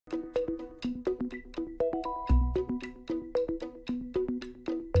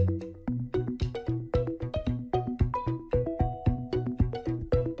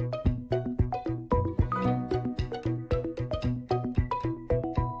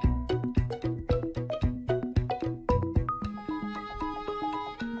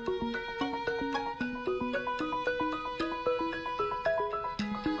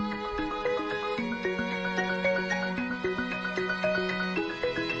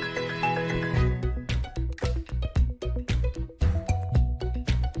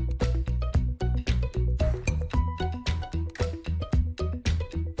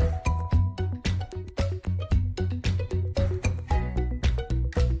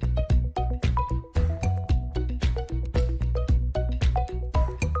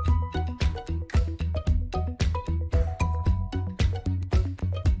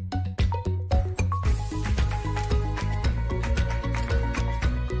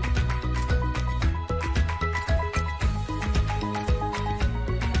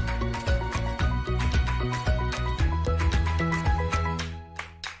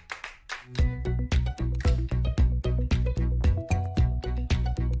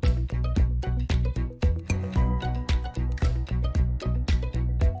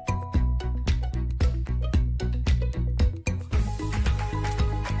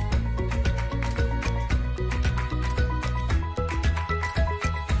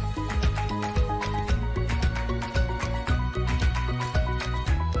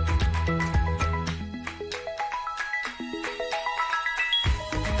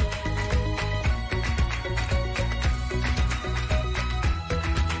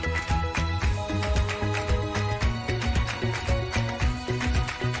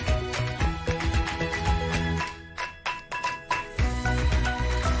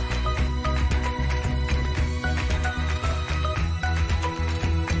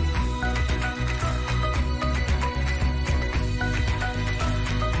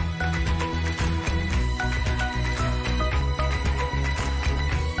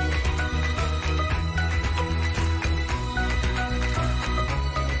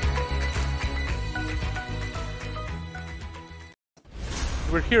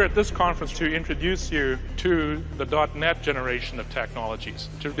We're here at this conference to introduce you to the .NET generation of technologies,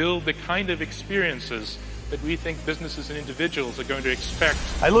 to build the kind of experiences that we think businesses and individuals are going to expect.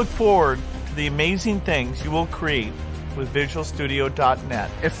 I look forward to the amazing things you will create with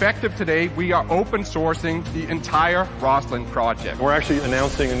VisualStudio.net. Effective today, we are open sourcing the entire Roslyn project. We're actually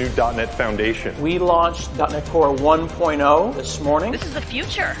announcing a new .NET Foundation. We launched .NET Core 1.0 this morning. This is the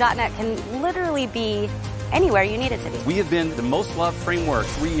future. .NET can literally be anywhere you need it to be. We have been the most loved framework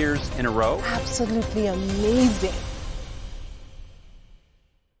 3 years in a row. Absolutely amazing.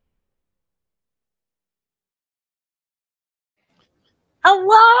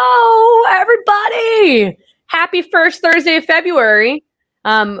 Hello, everybody. Happy first Thursday of February.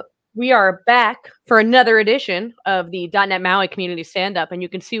 We are back for another edition of the .NET MAUI Community Stand-Up, and you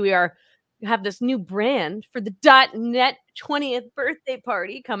can see we have this new brand for the .NET 20th birthday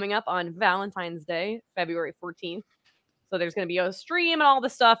party coming up on Valentine's Day, February 14th. So there's going to be a stream and all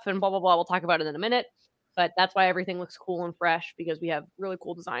this stuff and blah, blah, blah. We'll talk about it in a minute. But that's why everything looks cool and fresh, because we have really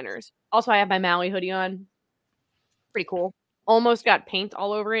cool designers. Also, I have my MAUI hoodie on. Pretty cool. Almost got paint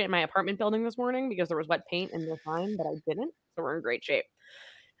all over it in my apartment building this morning because there was wet paint in the sign, but I didn't. So we're in great shape.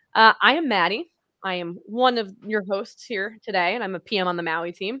 I am Maddy. I am one of your hosts here today, and I'm a PM on the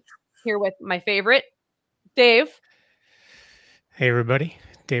MAUI team. Here with my favorite, Dave. Hey, everybody.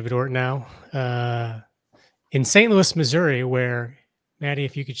 David Ortinau in St. Louis, Missouri, where, Maddy,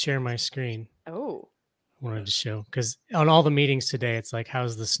 if you could share my screen. Oh. I wanted to show, because on all the meetings today, it's like,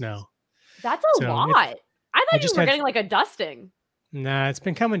 how's the snow? That's a lot. I thought you were getting like a dusting. Nah, it's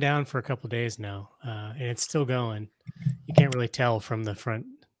been coming down for a couple of days now, and it's still going. You can't really tell from the front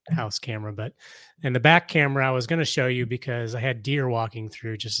house camera, but in the back camera, I was going to show you because I had deer walking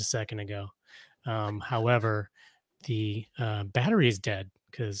through just a second ago. However, the battery is dead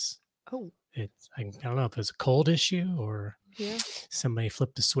because I don't know if it's a cold issue or somebody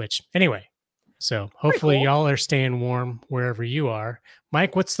flipped the switch. Anyway, so hopefully y'all are staying warm wherever you are.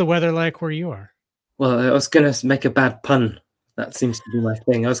 Mike, what's the weather like where you are? Well, I was going to make a bad pun. That seems to be my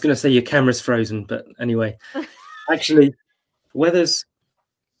thing. I was going to say your camera's frozen, but anyway, actually, weather's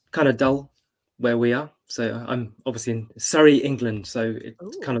kind of dull where we are. So I'm obviously in Surrey, England. So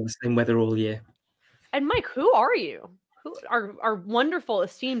it's kind of the same weather all year. And Mike, who are you? Who are our wonderful,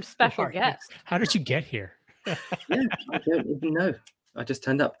 esteemed special guest? How did you get here? I don't even know. I just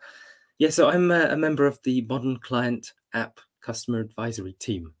turned up. Yeah, so I'm a member of the Modern Client App Customer Advisory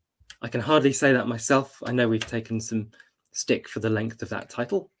team. I can hardly say that myself. I know we've taken some stick for the length of that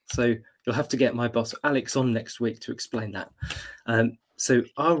title. So you'll have to get my boss, Alex, on next week to explain that. So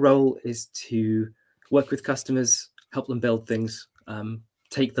our role is to work with customers, help them build things,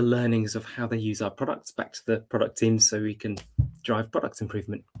 take the learnings of how they use our products back to the product teams so we can drive product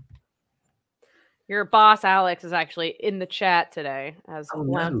improvement. Your boss, Alex, is actually in the chat today as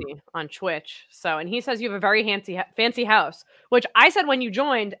Lounty on Twitch. So, and he says you have a very fancy house, which I said when you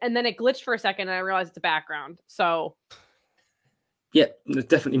joined, and then it glitched for a second, and I realized it's a background. So, yeah, it's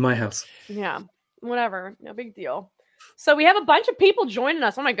definitely my house. Yeah, whatever, no big deal. So we have a bunch of people joining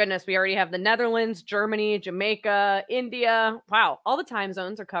us. Oh my goodness, we already have the Netherlands, Germany, Jamaica, India. Wow, all the time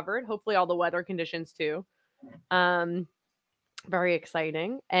zones are covered. Hopefully, all the weather conditions too. Very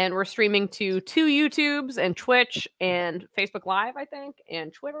exciting. And we're streaming to 2 YouTubes and Twitch and Facebook Live, I think,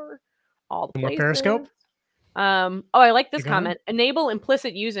 and Twitter. All the places. Periscope. Oh, I like this comment. Enable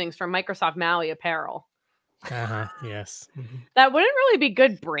implicit usings from Microsoft MAUI apparel. Yes. Mm-hmm. That wouldn't really be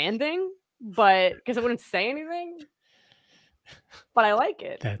good branding, but because it wouldn't say anything. But I like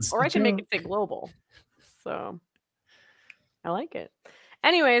it. Or I can make it say global. So I like it.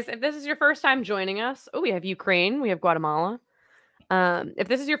 Anyways, if this is your first time joining us, we have Ukraine, we have Guatemala. If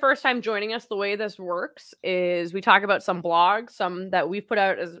this is your first time joining us, the way this works is we talk about some blogs, some that we've put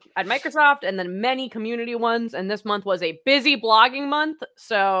out at Microsoft, and then many community ones. And this month was a busy blogging month.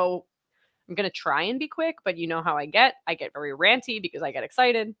 So I'm going to try and be quick, but you know how I get. I get very ranty because I get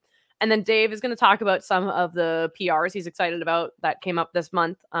excited. And then Dave is going to talk about some of the PRs he's excited about that came up this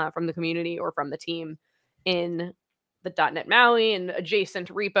month from the community or from the team in the .NET MAUI and adjacent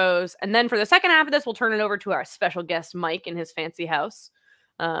repos. And then for the second half of this, we'll turn it over to our special guest, Mike, in his fancy house,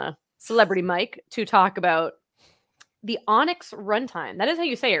 Celebrity Mike, to talk about the ONNX Runtime. That is how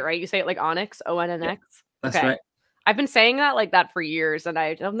you say it, right? You say it like ONNX, ONNX? Yeah, that's right. I've been saying that like that for years, and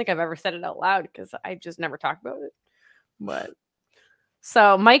I don't think I've ever said it out loud because I just never talk about it. But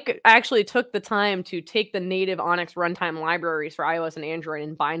so Mike actually took the time to take the native ONNX Runtime libraries for iOS and Android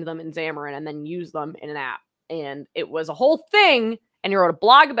and bind them in Xamarin and then use them in an app. And it was a whole thing, and he wrote a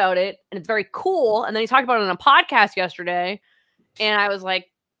blog about it, and it's very cool. And then he talked about it on a podcast yesterday, and I was like,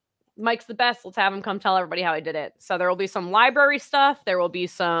 Mike's the best. Let's have him come tell everybody how I did it. So there will be some library stuff. There will be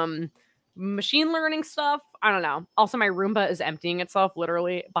some machine learning stuff. I don't know. Also, my Roomba is emptying itself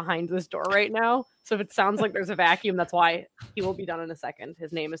literally behind this door right now. So if it sounds like there's a vacuum, that's why. He will be done in a second.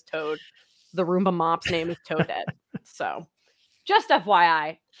 His name is Toad. The Roomba mop's name is Toadette. So just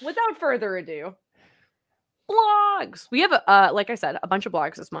FYI, without further ado, blogs. We have, like I said, a bunch of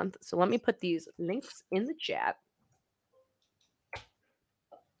blogs this month. So let me put these links in the chat.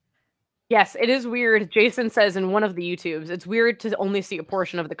 Yes, it is weird. Jason says in one of the YouTubes, it's weird to only see a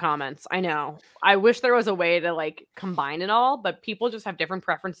portion of the comments. I know. I wish there was a way to like combine it all, but people just have different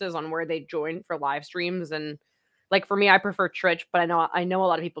preferences on where they join for live streams. And like for me, I prefer Twitch, but I know a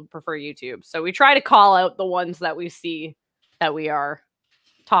lot of people prefer YouTube. So we try to call out the ones that we see that we are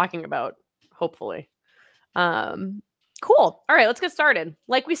talking about, hopefully. Cool. All right, let's get started.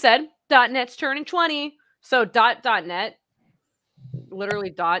 Like we said, .NET's turning 20. So .NET, literally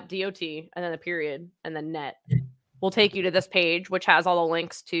 .dot, and then a period, and then net, will take you to this page, which has all the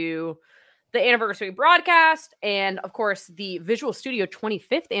links to the anniversary broadcast, and of course, the Visual Studio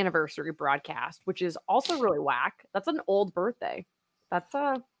 25th anniversary broadcast, which is also really whack. That's an old birthday. That's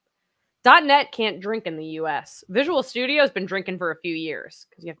 .NET can't drink in the US. Visual Studio has been drinking for a few years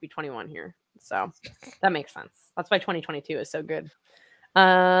because you have to be 21 here. So that makes sense. That's why 2022 is so good.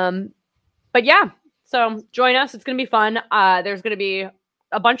 But yeah, so join us. It's going to be fun. There's going to be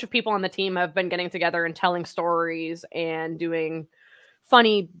a bunch of people on the team have been getting together and telling stories and doing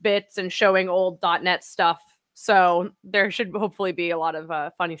funny bits and showing old .NET stuff. So there should hopefully be a lot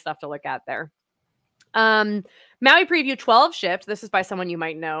of funny stuff to look at there. MAUI Preview 12 shipped. This is by someone you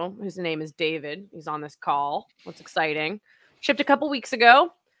might know, whose name is David. He's on this call. What's exciting. Shipped a couple weeks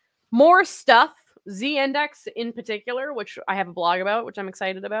ago. More stuff. Z-Index in particular, which I have a blog about, which I'm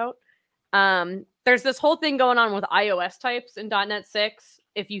excited about. There's this whole thing going on with iOS types in .NET 6.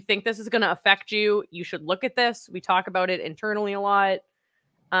 If you think this is going to affect you, you should look at this. We talk about it internally a lot.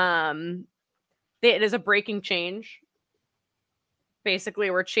 It is a breaking change.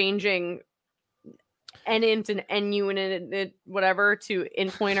 Basically, we're changing nint and nuint whatever to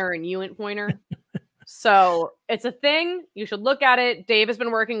int pointer and uint pointer. So it's a thing. You should look at it. Dave has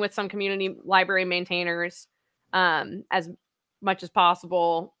been working with some community library maintainers as much as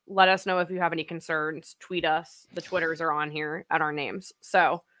possible. Let us know if you have any concerns. Tweet us. The Twitters are on here at our names.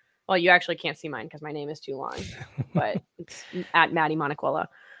 So, well, you actually can't see mine because my name is too long, but it's at Maddy Montaquila.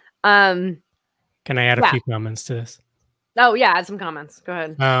 Can I add a few comments to this? Oh, yeah, add some comments. Go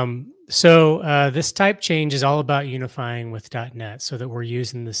ahead. So this type change is all about unifying with .NET so that we're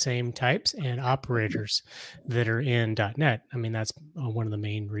using the same types and operators that are in .NET. I mean, that's one of the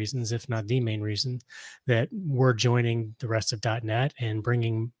main reasons, if not the main reason, that we're joining the rest of .NET and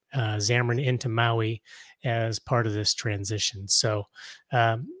bringing Xamarin into MAUI as part of this transition. So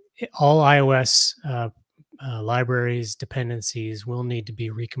all iOS libraries, dependencies will need to be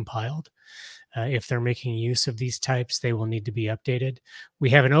recompiled. If they're making use of these types, they will need to be updated. We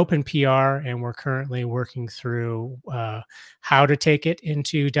have an open PR, and we're currently working through how to take it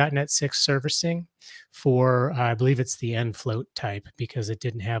into .NET 6 servicing for, I believe it's the nfloat type, because it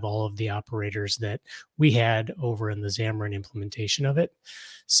didn't have all of the operators that we had over in the Xamarin implementation of it.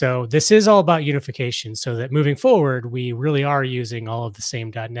 So this is all about unification so that moving forward, we really are using all of the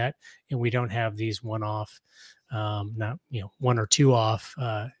same .NET, and we don't have these one-off not one or two off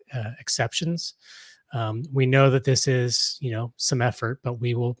exceptions. We know that this is some effort, but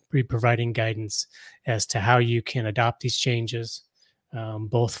we will be providing guidance as to how you can adopt these changes,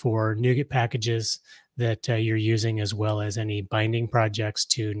 both for NuGet packages that you're using, as well as any binding projects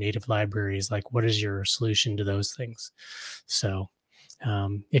to native libraries. Like, what is your solution to those things? So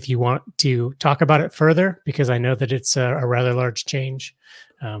if you want to talk about it further, because I know that it's a rather large change,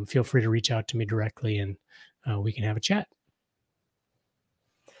 feel free to reach out to me directly, and we can have a chat.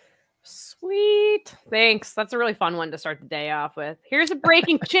 Sweet. Thanks. That's a really fun one to start the day off with. Here's a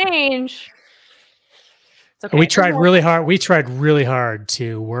breaking change. It's okay. We tried really hard. We tried really hard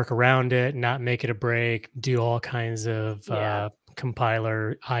to work around it, not make it a break, do all kinds of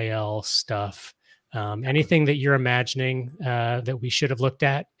compiler IL stuff. Anything that you're imagining that we should have looked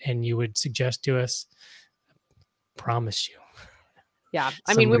at and you would suggest to us, promise you. Yeah.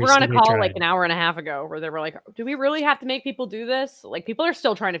 I mean, we were on a call like an hour and a half ago where they were like, do we really have to make people do this? Like, people are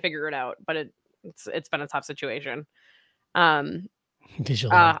still trying to figure it out, but it's been a tough situation. I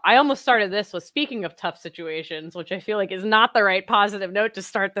almost started this with, speaking of tough situations, which I feel like is not the right positive note to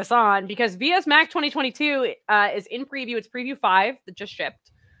start this on, because VS Mac 2022 is in preview. It's preview 5 that just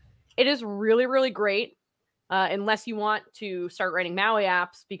shipped. It is really, really great. Unless you want to start writing MAUI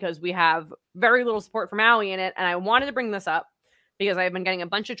apps, because we have very little support for MAUI in it. And I wanted to bring this up because I've been getting a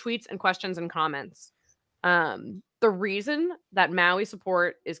bunch of tweets and questions and comments. The reason that MAUI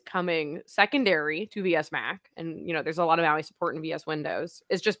support is coming secondary to VS Mac, and there's a lot of MAUI support in VS Windows,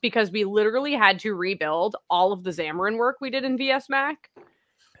 is just because we literally had to rebuild all of the Xamarin work we did in VS Mac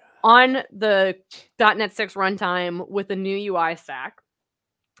on the .NET 6 runtime with a new UI stack.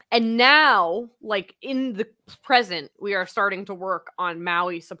 And now, like in the present, we are starting to work on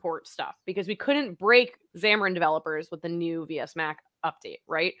MAUI support stuff because we couldn't break Xamarin developers with the new VS Mac update,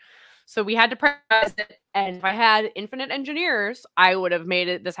 right? So we had to prioritize it. And if I had infinite engineers, I would have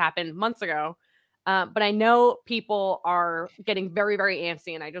made this happen months ago. But I know people are getting very, very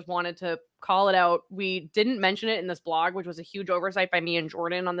antsy, and I just wanted to call it out. We didn't mention it in this blog, which was a huge oversight by me and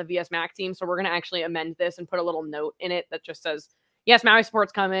Jordan on the VS Mac team. So we're going to actually amend this and put a little note in it that just says, yes, MAUI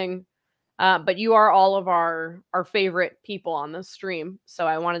support's coming, but you are all of our favorite people on this stream. So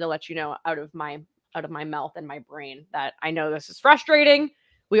I wanted to let you know out of my mouth and my brain that I know this is frustrating.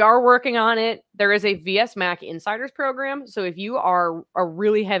 We are working on it. There is a VS Mac Insiders program. So if you are a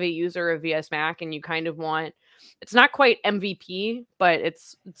really heavy user of VS Mac and you kind of want, it's not quite MVP, but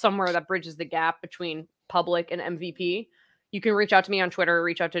it's somewhere that bridges the gap between public and MVP, you can reach out to me on Twitter,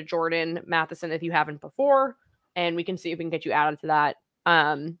 reach out to Jordan Matheson if you haven't before, and we can see if we can get you added to that.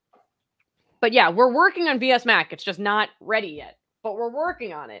 But yeah, we're working on VS Mac. It's just not ready yet, but we're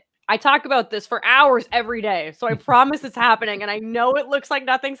working on it. I talk about this for hours every day, so I promise it's happening, and I know it looks like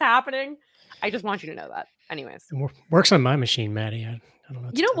nothing's happening. I just want you to know that. Anyways. It works on my machine, Maddie. I don't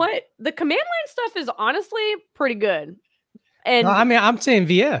know. You know what? The command line stuff is honestly pretty good. And no, I mean, I'm saying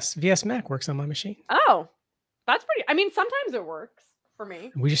VS Mac works on my machine. Oh, that's pretty. I mean, sometimes it works for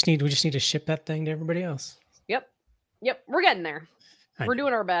me. We just need to ship that thing to everybody else. Yep. We're getting there. We're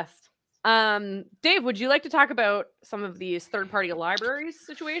doing our best. Dave, would you like to talk about some of these third-party libraries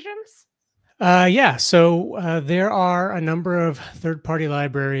situations? Yeah. So there are a number of third-party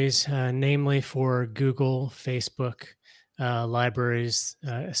libraries, namely for Google, Facebook libraries,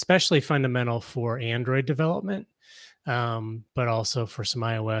 especially fundamental for Android development, but also for some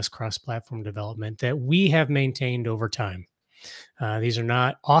iOS cross-platform development that we have maintained over time. These are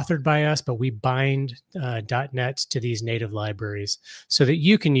not authored by us, but we bind .NET to these native libraries so that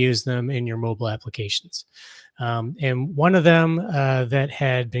you can use them in your mobile applications. And one of them that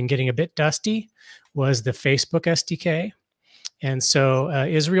had been getting a bit dusty was the Facebook SDK. And so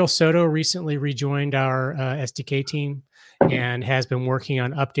Israel Soto recently rejoined our SDK team and has been working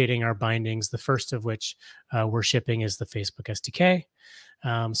on updating our bindings, the first of which we're shipping is the Facebook SDK.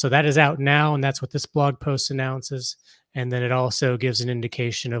 So that is out now, and that's what this blog post announces. And then it also gives an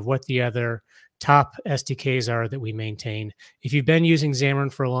indication of what the other top SDKs are that we maintain. If you've been using Xamarin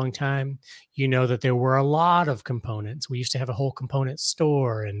for a long time, you know that there were a lot of components. We used to have a whole component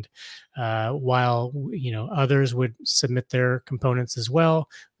store, and while others would submit their components as well,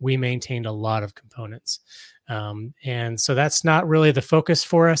 we maintained a lot of components. And so that's not really the focus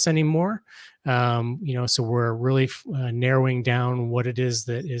for us anymore. So we're really narrowing down what it is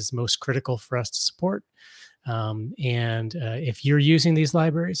that is most critical for us to support. If you're using these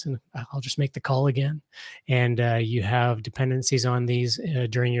libraries, and I'll just make the call again, and you have dependencies on these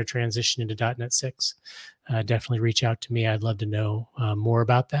during your transition into .NET 6, definitely reach out to me. I'd love to know more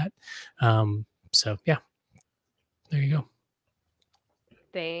about that. So yeah, there you go.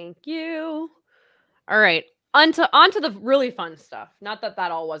 Thank you. All right. Onto the really fun stuff. Not that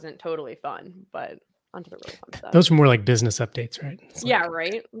all wasn't totally fun, but onto the really fun stuff. Those are more like business updates, right? Yeah,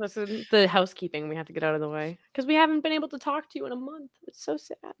 right. This is the housekeeping we have to get out of the way because we haven't been able to talk to you in a month. It's so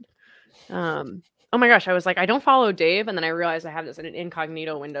sad. Oh my gosh, I was like, I don't follow Dave, and then I realized I have this in an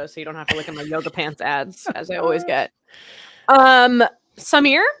incognito window, so you don't have to look at my yoga pants ads as I always get.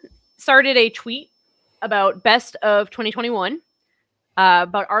 Samir started a tweet about best of 2021.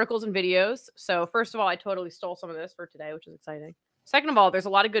 About articles and videos. So first of all, I totally stole some of this for today, which is exciting. Second of all, there's a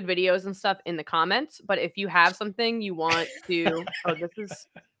lot of good videos and stuff in the comments, but if you have something you want to, oh, this is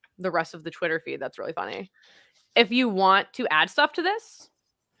the rest of the Twitter feed. That's really funny. If you want to add stuff to this,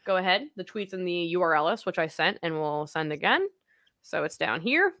 go ahead. The tweet's in the URL list, which I sent and will send again. So it's down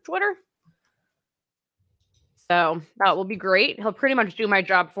here, Twitter. So that will be great. He'll pretty much do my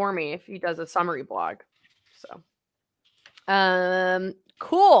job for me if he does a summary blog. So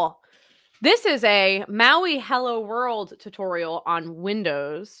cool. This is a MAUI Hello World tutorial on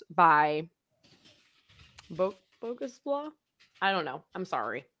Windows by Bogus Blah. I don't know. I'm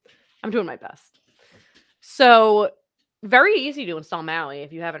sorry. I'm doing my best. So very easy to install MAUI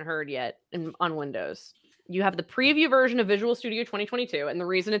if you haven't heard yet on Windows. You have the preview version of Visual Studio 2022, and the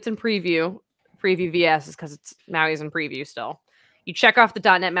reason it's in preview VS is because MAUI is in preview still. You check off the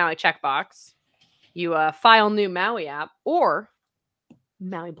 .NET MAUI checkbox. You file new MAUI app, or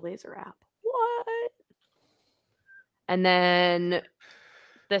Maui Blazor app. What? And then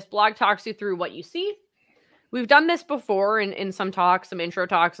this blog talks you through what you see. We've done this before in some talks, some intro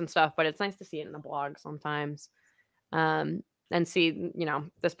talks and stuff, but it's nice to see it in the blog sometimes. And see,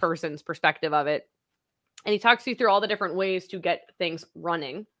 this person's perspective of it. And he talks you through all the different ways to get things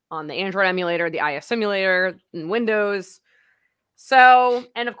running on the Android emulator, the iOS simulator, and Windows. So,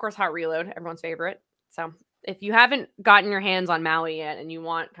 and of course, Hot Reload, everyone's favorite. So if you haven't gotten your hands on Maui yet and you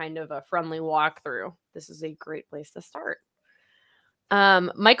want kind of a friendly walkthrough, this is a great place to start.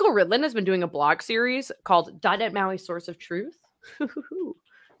 Michael Ridlin has been doing a blog series called .NET Maui Source of Truth,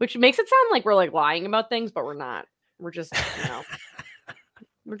 which makes it sound like we're like lying about things, but we're not. We're just,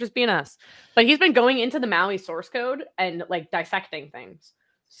 we're just being us. But he's been going into the Maui source code and like dissecting things.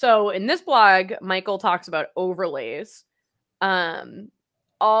 So in this blog, Michael talks about overlays,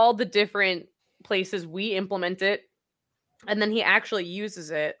 all the different places we implement it, and then he actually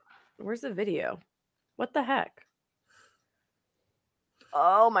uses it. Where's the video? What the heck?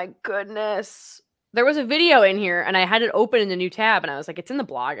 Oh my goodness. There was a video in here and I had it open in a new tab and I was like, it's in the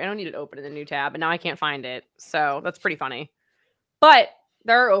blog. I don't need it open in the new tab. And now I can't find it. So that's pretty funny. But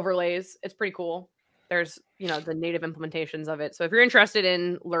there are overlays. It's pretty cool. There's, the native implementations of it. So if you're interested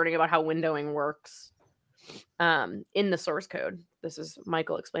in learning about how windowing works in the source code, this is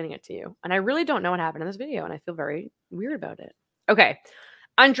Michael explaining it to you. And I really don't know what happened in this video and I feel very weird about it. Okay.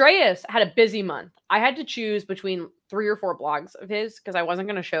 Andreas had a busy month. I had to choose between 3 or 4 blogs of his because I wasn't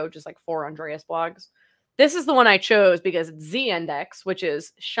going to show just like 4 Andreas blogs. This is the one I chose because it's Z-Index, which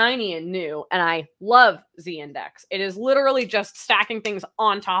is shiny and new, and I love Z-Index. It is literally just stacking things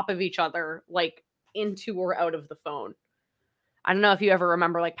on top of each other, like into or out of the phone. I don't know if you ever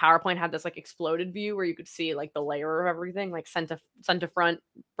remember, like PowerPoint had this like exploded view where you could see like the layer of everything, like send to front,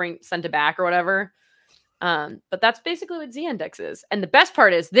 send to back or whatever. But that's basically what Z-Index is. And the best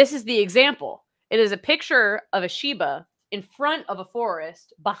part is this is the example. It is a picture of a Shiba in front of a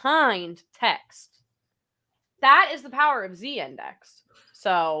forest behind text. That is the power of Z-Index.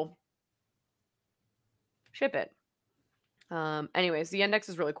 So ship it. Anyways, Z-Index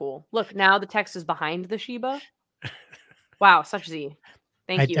is really cool. Look, now the text is behind the Shiba. Wow, such Z.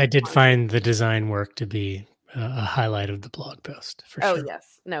 Thank you. I did find the design work to be a highlight of the blog post for sure. Oh,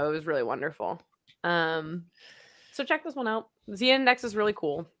 yes. No, it was really wonderful. So check this one out. Z-Index is really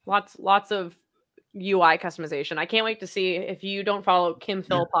cool. Lots of UI customization. I can't wait to see. If you don't follow Kim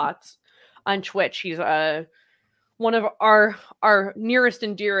Philpotts on Twitch, he's one of our nearest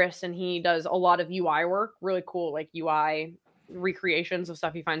and dearest, and he does a lot of UI work. Really cool, like UI recreations of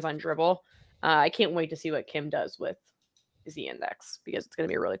stuff he finds on Dribbble. I can't wait to see what Kim does with Z-Index because it's going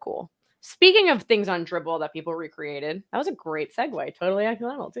to be really cool. Speaking of things on Dribbble that people recreated, that was a great segue. Totally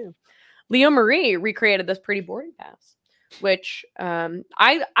accidental too. Leo Marie recreated this pretty boarding pass, which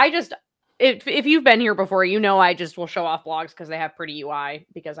if you've been here before, I just will show off blogs because they have pretty UI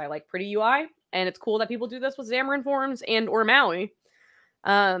because I like pretty UI. And it's cool that people do this with Xamarin Forms and or Maui.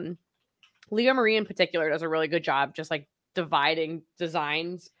 Leo Marie in particular does a really good job just like dividing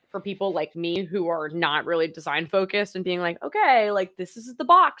designs for people like me who are not really design focused and being like, okay, like this is the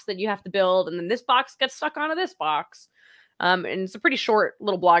box that you have to build. And then this box gets stuck onto this box. And it's a pretty short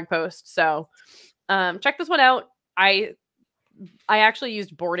little blog post. So check this one out. I actually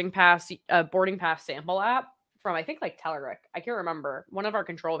used boarding pass sample app from, I think like Telerik. I can't remember, one of our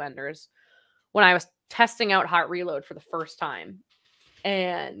control vendors when I was testing out Hot Reload for the first time.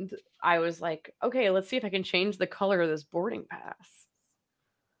 And I was like, okay, let's see if I can change the color of this boarding pass.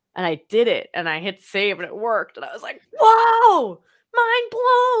 And I did it and I hit save and it worked. And I was like, whoa,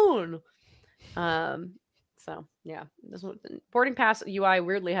 mind blown. So yeah, this one, boarding pass UI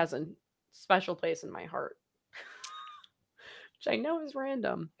weirdly has a special place in my heart, which I know is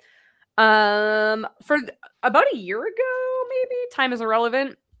random. For about a year ago, maybe, time is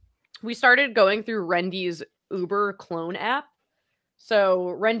irrelevant, we started going through Rendy's Uber clone app.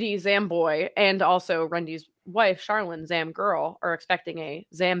 So Rendy Zamboy and also Rendy's wife, Charlene Zam Girl, are expecting a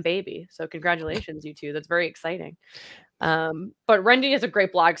Zam baby. So congratulations, you two. That's very exciting. But Rendy is a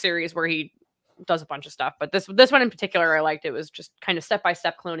great blog series where he does a bunch of stuff. But this one in particular, I liked. It was just kind of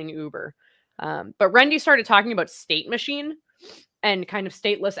step-by-step cloning Uber. But Rendy started talking about state machine and kind of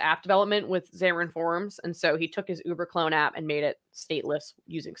stateless app development with Xamarin Forms. And so he took his Uber clone app and made it stateless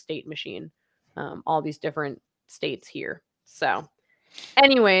using state machine. All these different states here. So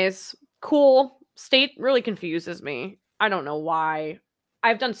anyways, cool. State really confuses me. I don't know why.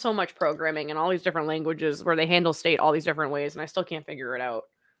 I've done so much programming in all these different languages where they handle state all these different ways, and I still can't figure it out.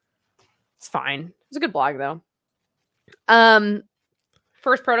 It's fine. It's a good blog, though.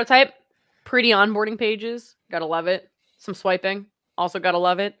 First prototype, pretty onboarding pages. Gotta love it. Some swiping. Also gotta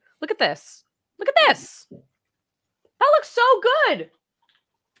love it. Look at this. Look at this. That looks so good.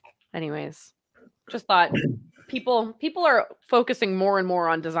 Anyways, just thought people are focusing more and more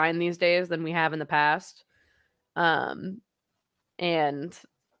on design these days than we have in the past. And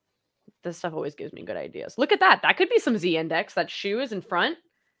this stuff always gives me good ideas. Look at that. That could be some Z-index. That shoe is in front.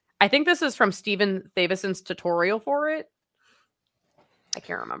 I think this is from Stephen Thavison's tutorial for it. I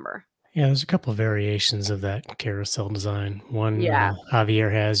can't remember. Yeah, there's a couple of variations of that carousel design. One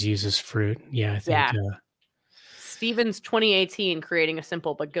Javier uses fruit. Yeah, I think. Yeah. Stephen's 2018 creating a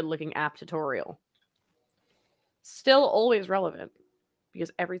simple but good-looking app tutorial. Still always relevant because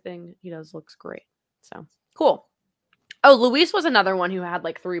everything he does looks great. So cool. Oh, Luis was another one who had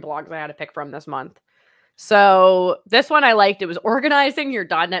like 3 blogs I had to pick from this month. So this one I liked. It was organizing your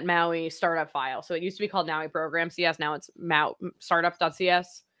 .NET MAUI startup file. So it used to be called MAUI Program CS. Now it's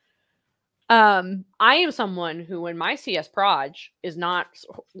startup.cs. I am someone who, when my CS proj is not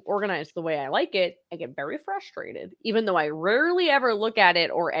organized the way I like it, I get very frustrated, even though I rarely ever look at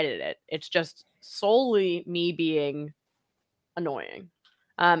it or edit it. It's just solely me being annoying.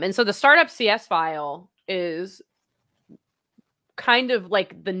 And so the startup CS file is kind of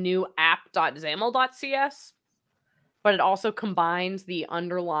like the new app.xaml.cs, but it also combines the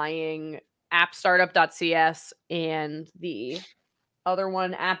underlying app startup.cs and the other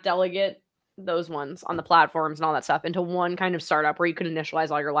one, app delegate, those ones on the platforms and all that stuff, into one kind of startup where you can initialize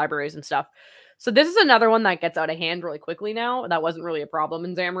all your libraries and stuff. So this is another one that gets out of hand really quickly now. That wasn't really a problem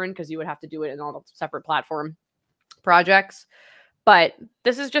in Xamarin because you would have to do it in all the separate platform projects. But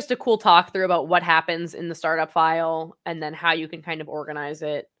this is just a cool talk through about what happens in the startup file and then how you can kind of organize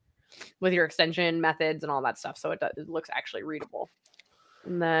it with your extension methods and all that stuff. So it looks actually readable.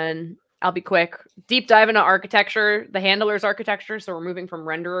 And then I'll be quick. Deep dive into architecture, the handlers architecture. So we're moving from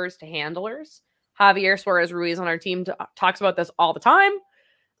renderers to handlers. Javier Suarez Ruiz on our team talks about this all the time.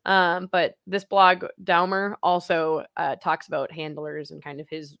 But this blog, Daumer, also talks about handlers and kind of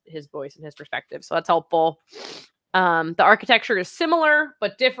his voice and his perspective. So that's helpful. The architecture is similar,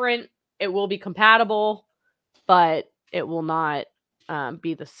 but different. It will be compatible, but it will not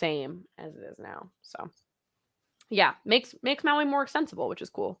be the same as it is now. So yeah, makes MAUI more extensible, which is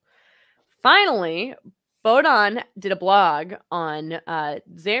cool. Finally, Bodon did a blog on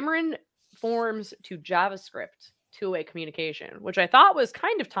Xamarin Forms to JavaScript two-way communication, which I thought was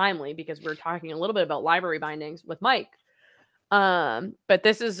kind of timely because we were talking a little bit about library bindings with Mike. But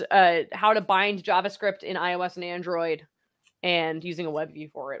this is how to bind JavaScript in iOS and Android and using a web view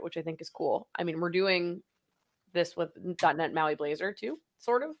for it, which I think is cool. I mean, we're doing this with .NET MAUI Blazor too,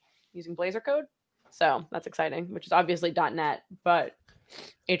 sort of, using Blazor code. So that's exciting, which is obviously .NET, but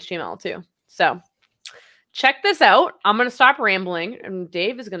HTML too. So check this out. I'm going to stop rambling, and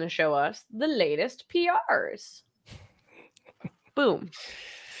Dave is going to show us the latest PRs. Boom.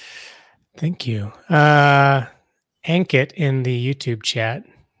 Thank you. Ankit in the YouTube chat,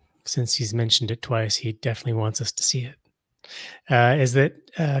 since he's mentioned it twice, he definitely wants us to see it, is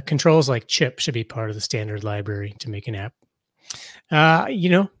that controls like chip should be part of the standard library to make an app.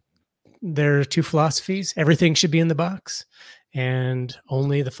 There are 2 philosophies. Everything should be in the box, and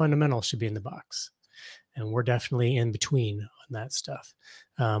only the fundamentals should be in the box. And we're definitely in between on that stuff.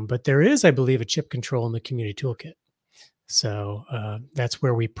 But there is, I believe, a chip control in the community toolkit. So that's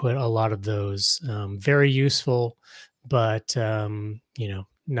where we put a lot of those very useful, but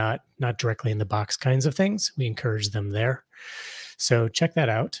not directly in the box kinds of things. We encourage them there. So check that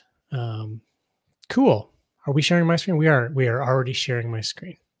out. Cool. Are we sharing my screen? We are already sharing my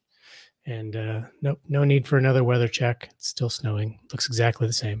screen. And nope, no need for another weather check. It's still snowing. Looks exactly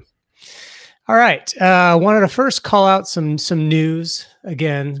the same. All right. Wanted to first call out some news.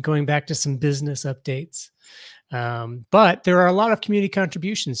 Again, going back to some business updates. But there are a lot of community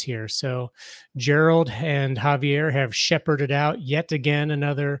contributions here. So Gerald and Javier have shepherded out yet again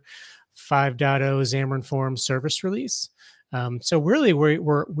another 5.0 Xamarin Forms service release. So really,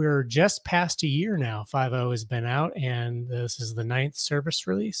 we're just past a year now. 5.0 has been out, and this is the 9th service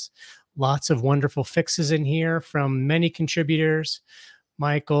release. Lots of wonderful fixes in here from many contributors.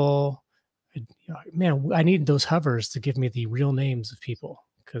 Michael, man, I need those hovers to give me the real names of people,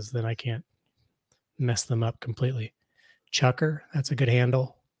 because then I can't mess them up completely. Chucker, that's a good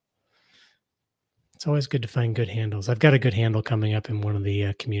handle. It's always good to find good handles. I've got a good handle coming up in one of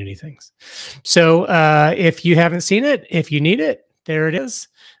the community things. So if you haven't seen it, if you need it, there it is.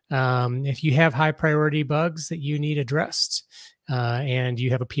 If you have high priority bugs that you need addressed and you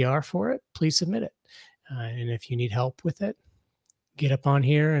have a PR for it, please submit it. And if you need help with it, get up on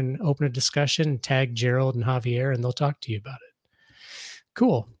here and open a discussion, tag Gerald and Javier, and they'll talk to you about it.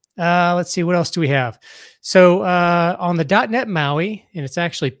 Cool. Let's see, what else do we have? So on the .NET MAUI, and it's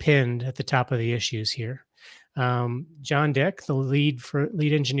actually pinned at the top of the issues here. John Dick, the lead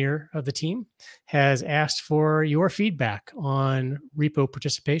engineer of the team, has asked for your feedback on repo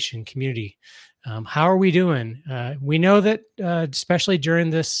participation community. How are we doing? We know that especially during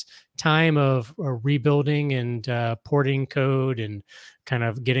this time of rebuilding and porting code and kind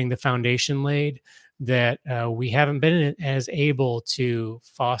of getting the foundation laid, that we haven't been as able to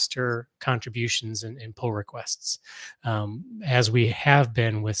foster contributions and pull requests as we have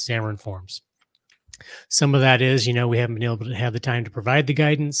been with Xamarin Forms. Some of that is, we haven't been able to have the time to provide the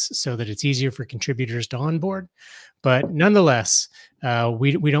guidance so that it's easier for contributors to onboard. But nonetheless,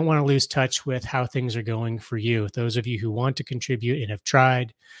 we don't want to lose touch with how things are going for you. Those of you who want to contribute and have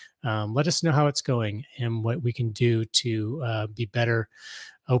tried, let us know how it's going and what we can do to be better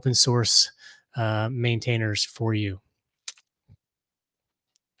open source maintainers for you.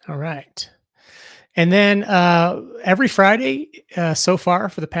 All right. And then every Friday so far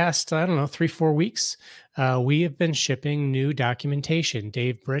for the past, I don't know, 3-4 weeks, we have been shipping new documentation.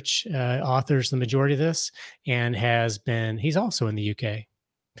 Dave Britch authors the majority of this and he's also in the UK.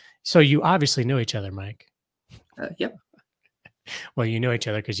 So you obviously know each other, Mike. Yep. Well, you know each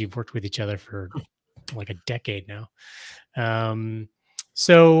other because you've worked with each other for like a decade now.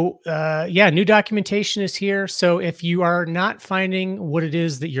 So yeah, new documentation is here. So if you are not finding what it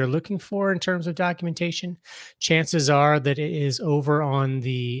is that you're looking for in terms of documentation, chances are that it is over on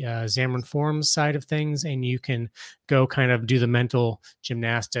the Xamarin Forms side of things, and you can go kind of do the mental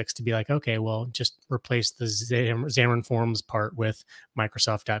gymnastics to be like, okay, well, just replace the Xamarin Forms part with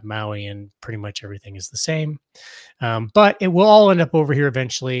Microsoft.MAUI and pretty much everything is the same. But it will all end up over here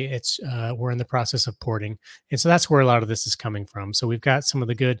eventually. We're in the process of porting. And so that's where a lot of this is coming from. So we've got some of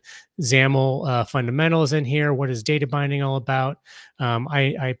the good XAML fundamentals in here. What is data binding all about?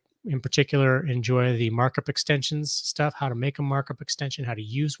 I in particular enjoy the markup extensions stuff, how to make a markup extension, how to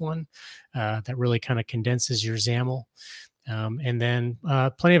use one that really kind of condenses your XAML. And then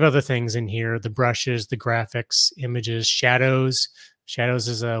plenty of other things in here, the brushes, the graphics, images, shadows. Shadows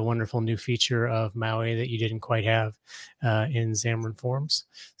is a wonderful new feature of MAUI that you didn't quite have in Xamarin Forms.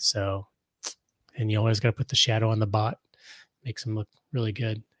 So, and you always got to put the shadow on the bot. Makes them look really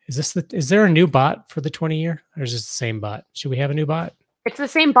good. Is there a new bot for the 20-year, or is this the same bot? Should we have a new bot? It's the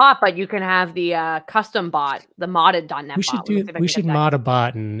same bot, but you can have the custom bot, the modded .NET bot. We should mod a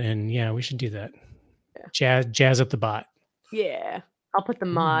bot and yeah, we should do that. Yeah. Jazz up the bot. Yeah. I'll put the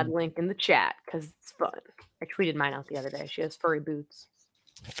mod link in the chat because it's fun. I tweeted mine out the other day. She has furry boots.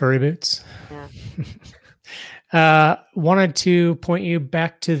 Furry boots? Yeah. Wanted to point you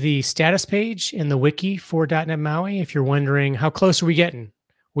back to the status page in the wiki for .NET MAUI. If you're wondering, how close are we getting?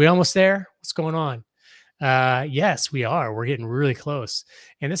 We almost there? What's going on? Yes, we are. We're getting really close.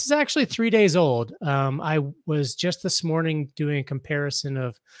 And this is actually 3 days old. I was just this morning doing a comparison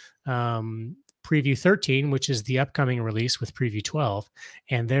of Preview 13, which is the upcoming release, with Preview 12.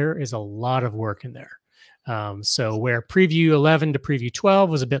 And there is a lot of work in there. So where Preview 11 to Preview 12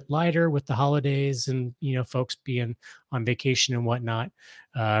 was a bit lighter with the holidays and, folks being on vacation and whatnot,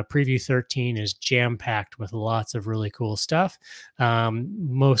 Preview 13 is jam-packed with lots of really cool stuff.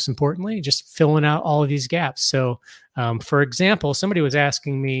 Most importantly, just filling out all of these gaps. So, for example, somebody was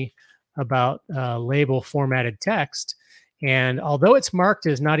asking me about label formatted text, and although it's marked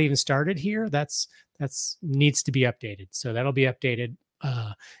as not even started here, that's needs to be updated. So that'll be updated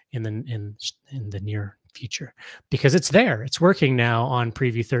in the near future, because it's there. It's working now on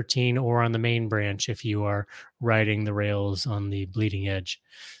Preview 13 or on the main branch if you are writing the Rails on the bleeding edge.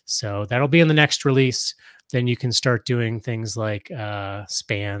 So that'll be in the next release. Then you can start doing things like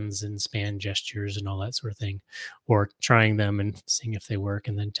spans and span gestures and all that sort of thing, or trying them and seeing if they work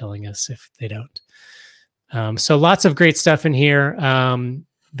and then telling us if they don't. So lots of great stuff in here.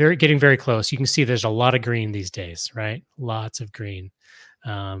 Getting very close. You can see there's a lot of green these days, right? Lots of green.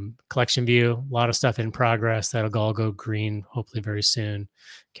 Collection view, a lot of stuff in progress. That'll all go green hopefully very soon.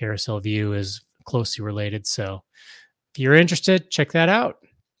 Carousel view is closely related. So if you're interested, check that out.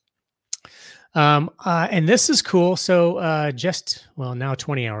 And this is cool. So now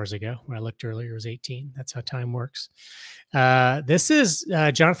 20 hours ago, when I looked earlier, it was 18. That's how time works. This is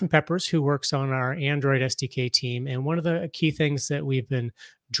Jonathan Peppers, who works on our Android SDK team. And one of the key things that we've been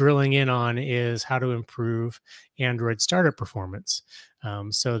drilling in on is how to improve Android startup performance.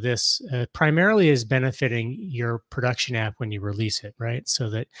 So this primarily is benefiting your production app when you release it, right? So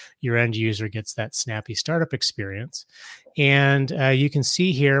that your end user gets that snappy startup experience. And you can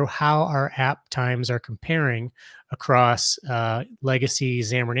see here how our app times are comparing across legacy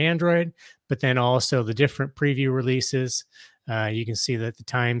Xamarin Android, but then also the different preview releases. You can see that the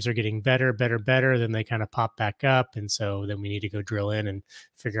times are getting better, then they kind of pop back up. And so then we need to go drill in and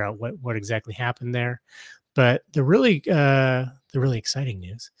figure out what exactly happened there. But the really exciting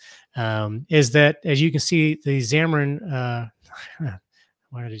news is that, as you can see, the Xamarin,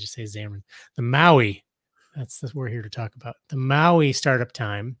 why did I just say Xamarin? The MAUI, that's what we're here to talk about. The MAUI startup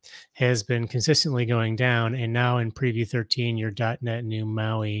time has been consistently going down, and now in Preview 13, your .NET new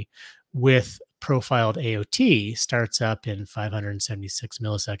MAUI with profiled AOT starts up in 576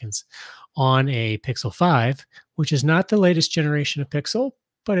 milliseconds on a Pixel 5, which is not the latest generation of Pixel,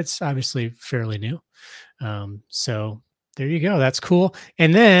 but it's obviously fairly new. So there you go. That's cool.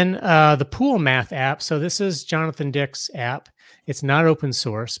 And then the Pool Math app. So this is Jonathan Dick's app. It's not open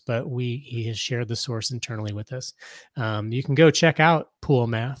source, but he has shared the source internally with us. You can go check out Pool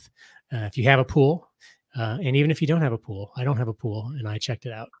Math if you have a pool. And even if you don't have a pool, I don't have a pool, and I checked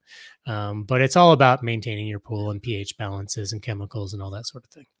it out. But it's all about maintaining your pool and pH balances and chemicals and all that sort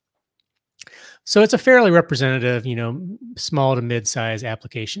of thing. So it's a fairly representative, small to mid-size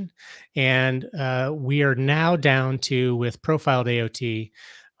application. And we are now down to, with profiled AOT,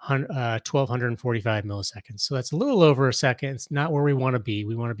 1245 milliseconds. So that's a little over a second. It's not where we want to be.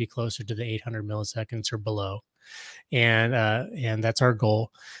 We want to be closer to the 800 milliseconds or below. And that's our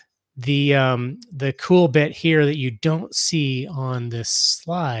goal. The cool bit here that you don't see on this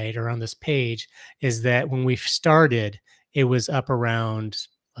slide or on this page is that when we started, it was up around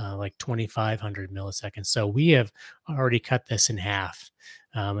like 2,500 milliseconds. So we have already cut this in half.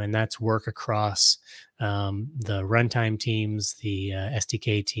 And that's work across the runtime teams, the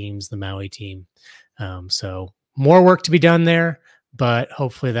SDK teams, the MAUI team. So more work to be done there, but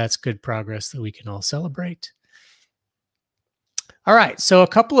hopefully that's good progress that we can all celebrate. All right, so a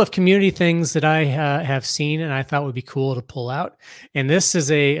couple of community things that I have seen and I thought would be cool to pull out. And this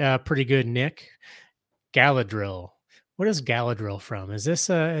is a pretty good nick. Galadriel. What is Galadriel from? Is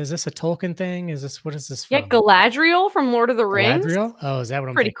this a Tolkien thing? What is this from? Yeah, Galadriel from Lord of the Rings. Galadriel? Oh, is that what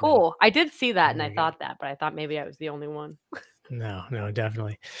I'm pretty thinking cool. of? I did see that and I thought that, but I thought maybe I was the only one. No,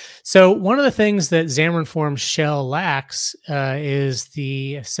 definitely. So one of the things that Xamarin Forms shell lacks is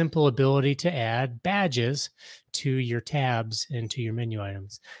the simple ability to add badges to your tabs and to your menu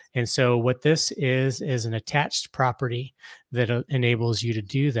items. And so what this is an attached property that enables you to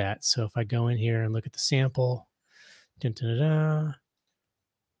do that. So if I go in here and look at the sample, and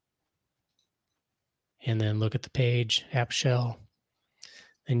then look at the page, app shell,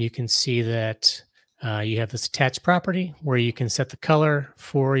 and you can see that you have this attached property where you can set the color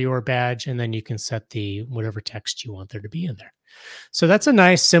for your badge, and then you can set the whatever text you want there to be in there. So that's a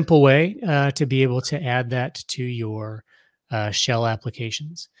nice, simple way to be able to add that to your shell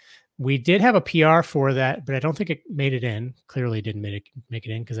applications. We did have a PR for that, but I don't think it made it in. Clearly didn't make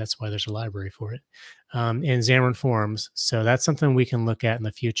it in because that's why there's a library for it in Xamarin Forms. So that's something we can look at in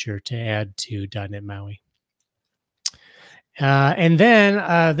the future to add to .NET MAUI. And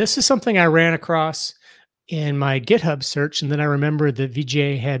then this is something I ran across in my GitHub search, and then I remembered that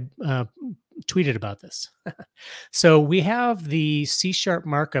VJ had tweeted about this. So we have the C#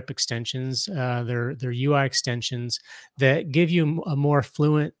 markup extensions, they're UI extensions that give you a more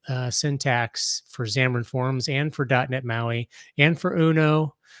fluent syntax for Xamarin Forms and for .NET MAUI and for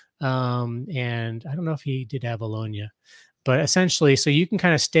Uno. And I don't know if he did Avalonia, but essentially, so you can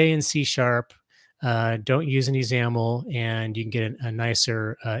kind of stay in C#, don't use any XAML, and you can get a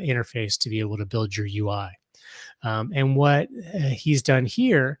nicer interface to be able to build your UI. And what he's done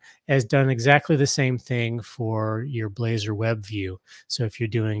here has done exactly the same thing for your Blazor web view. So if you're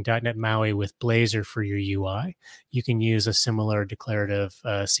doing .NET MAUI with Blazor for your UI, you can use a similar declarative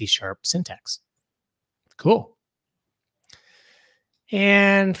C# syntax. Cool.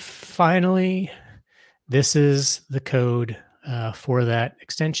 And finally, this is the code for that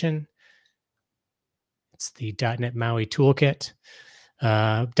extension. It's the .NET MAUI toolkit,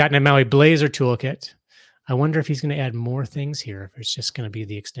 .NET MAUI Blazor toolkit. I wonder if he's going to add more things here, if it's just going to be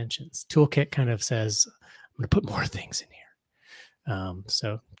the extensions. Toolkit kind of says, I'm going to put more things in here.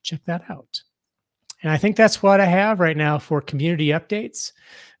 So check that out. And I think that's what I have right now for community updates.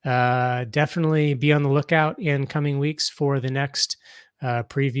 Definitely be on the lookout in coming weeks for the next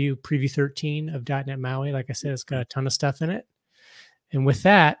preview 13 of .NET MAUI. Like I said, it's got a ton of stuff in it. And with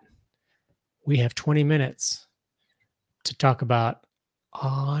that, we have 20 minutes to talk about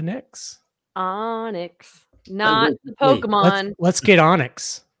ONNX. ONNX, not the Pokemon. Let's get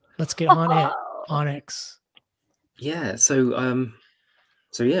ONNX. Let's get on it. ONNX. Yeah. So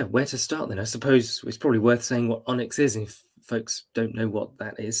yeah, where to start then? I suppose it's probably worth saying what ONNX is if folks don't know what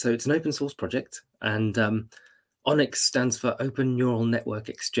that is. So it's an open source project, and ONNX stands for Open Neural Network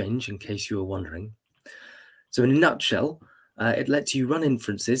Exchange, in case you were wondering. So in a nutshell, it lets you run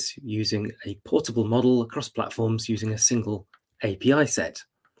inferences using a portable model across platforms using a single API set.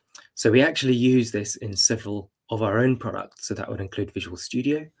 So we actually use this in several of our own products. So that would include Visual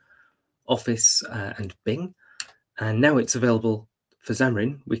Studio, Office, and Bing. And now it's available for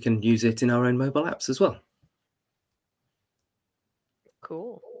Xamarin. We can use it in our own mobile apps as well.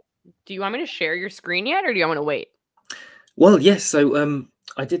 Cool. Do you want me to share your screen yet, or do you want to wait? Well, yes. So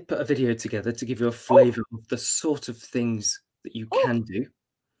I did put a video together to give you a flavor of the sort of things that you can do.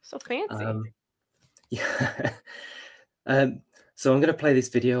 So fancy. Yeah. So I'm going to play this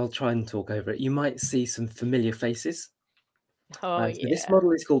video. I'll try and talk over it. You might see some familiar faces. Oh, So this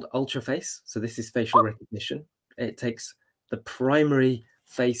model is called UltraFace. So this is facial recognition. It takes the primary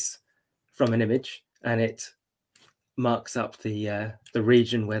face from an image and it marks up the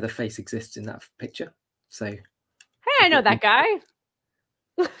region where the face exists in that picture. So, hey, I know that guy.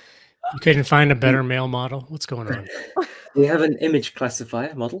 You couldn't find a better male model? What's going on? We have an image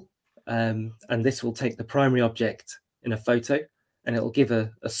classifier model, and this will take the primary object in a photo, and it will give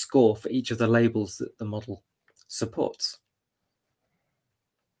a score for each of the labels that the model supports.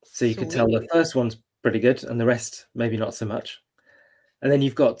 So you can tell the first one's pretty good, and the rest maybe not so much. And then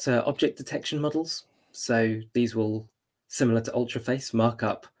you've got object detection models. So these will, similar to UltraFace, mark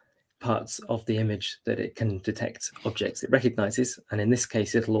up parts of the image that it can detect objects it recognizes. And in this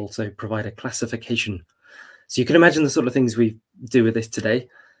case, it'll also provide a classification. So you can imagine the sort of things we do with this today.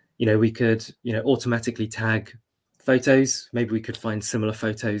 You know, we could, automatically tag photos. Maybe we could find similar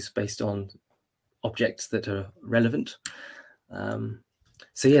photos based on objects that are relevant.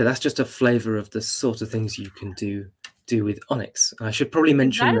 So yeah, that's just a flavor of the sort of things you can do with ONNX. I should probably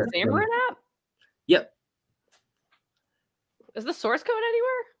mention that. Is that a Xamarin app? Yep. Is the source code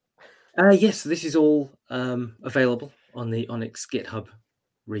anywhere? Yes, this is all available on the ONNX GitHub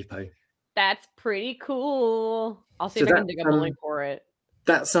repo. That's pretty cool. I'll see if I can dig up a link for it.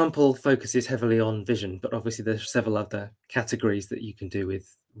 That sample focuses heavily on vision, but obviously there's several other categories that you can do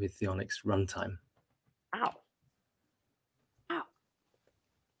with the ONNX runtime. Ow. Ow.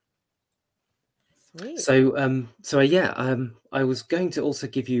 Sweet. So yeah, I was going to also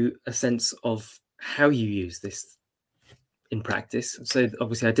give you a sense of how you use this in practice. So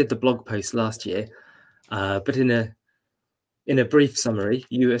obviously I did the blog post last year, but in a brief summary,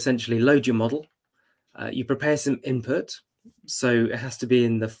 you essentially load your model, you prepare some input. So it has to be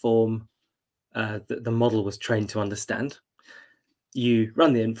in the form that the model was trained to understand. You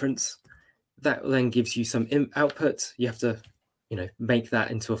run the inference. That then gives you some output. You have to, make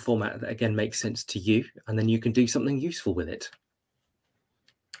that into a format that again makes sense to you, and then you can do something useful with it.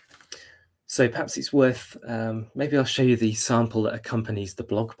 So perhaps it's worth, maybe I'll show you the sample that accompanies the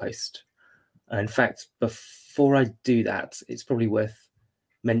blog post. In fact, before I do that, it's probably worth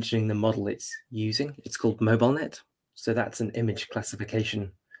mentioning the model it's using. It's called MobileNet. So that's an image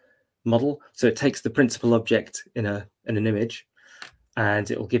classification model. So it takes the principal object in an image,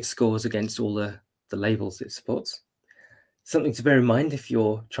 and it will give scores against all the labels it supports. Something to bear in mind if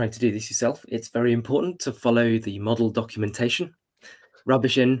you're trying to do this yourself, it's very important to follow the model documentation.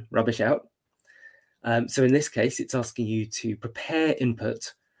 Rubbish in, rubbish out. So in this case, it's asking you to prepare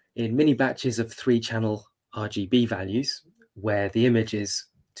input in mini batches of 3-channel RGB values, where the image is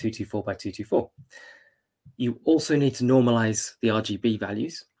 224 by 224. You also need to normalize the RGB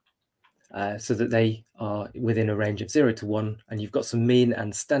values so that they are within a range of 0 to 1, and you've got some mean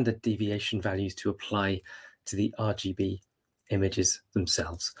and standard deviation values to apply to the RGB images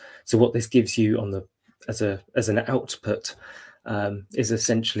themselves. So what this gives you on as an output is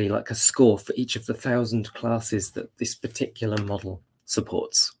essentially like a score for each of the 1,000 classes that this particular model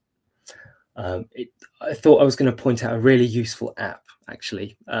supports. I thought I was going to point out a really useful app,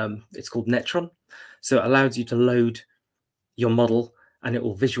 actually. It's called Netron. So it allows you to load your model and it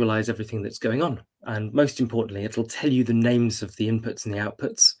will visualize everything that's going on. And most importantly, it'll tell you the names of the inputs and the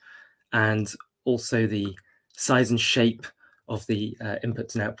outputs, and also the size and shape of the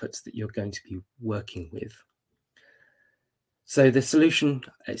inputs and outputs that you're going to be working with. So the solution,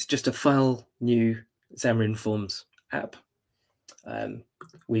 it's just a file new Xamarin Forms app.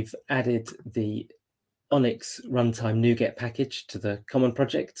 We've added the ONNX Runtime NuGet package to the common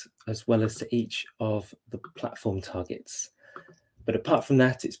project, as well as to each of the platform targets. But apart from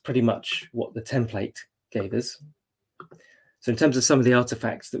that, it's pretty much what the template gave us. So in terms of some of the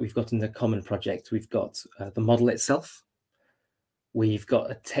artifacts that we've got in the common project, we've got the model itself. We've got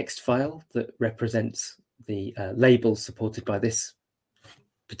a text file that represents the labels supported by this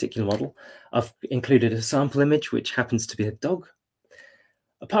particular model. I've included a sample image, which happens to be a dog.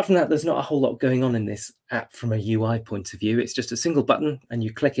 Apart from that, there's not a whole lot going on in this app from a UI point of view. It's just a single button and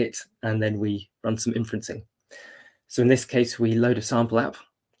you click it, and then we run some inferencing. So in this case, we load a sample app,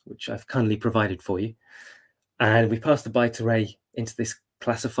 which I've kindly provided for you. And we pass the byte array into this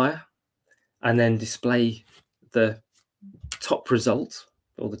classifier and then display the top result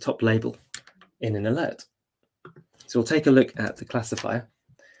or the top label in an alert. So we'll take a look at the classifier.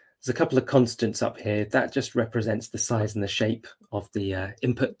 There's a couple of constants up here. That just represents the size and the shape of the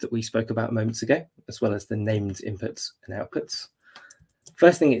input that we spoke about moments ago, as well as the named inputs and outputs.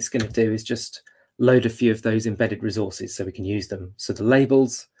 First thing it's going to do is just load a few of those embedded resources so we can use them. So the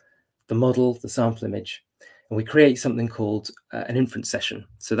labels, the model, the sample image, and we create something called an inference session.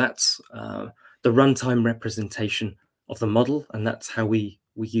 So that's the runtime representation of the model, and that's how we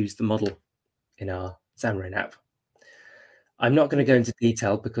use the model in our Xamarin app. I'm not going to go into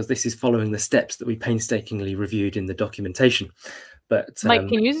detail because this is following the steps that we painstakingly reviewed in the documentation. But Mike,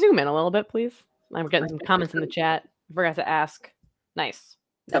 can you zoom in a little bit, please? I'm getting some comments in the chat. I forgot to ask. Nice.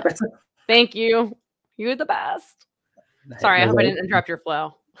 That better? Thank you. You're the best. Sorry, I hope I didn't interrupt your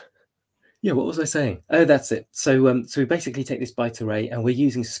flow. Yeah, what was I saying? Oh, that's it. So we basically take this byte array and we're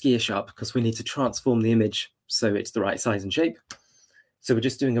using Skier Sharp because we need to transform the image so it's the right size and shape. So we're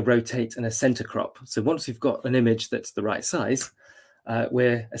just doing a rotate and a center crop. So once we've got an image that's the right size,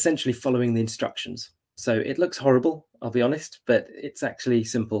 we're essentially following the instructions. So it looks horrible, I'll be honest, but it's actually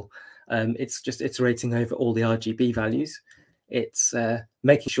simple. It's just iterating over all the RGB values. It's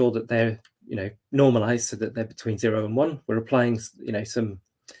making sure that they're normalized so that they're between 0 and 1. We're applying some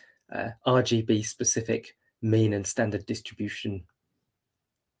RGB specific mean and standard distribution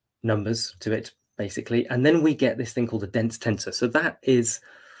numbers to it, basically. And then we get this thing called a dense tensor. So that is,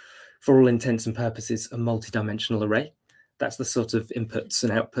 for all intents and purposes, a multi-dimensional array. That's the sort of inputs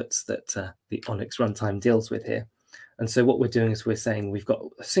and outputs that the ONNX Runtime deals with here. And so what we're doing is we're saying we've got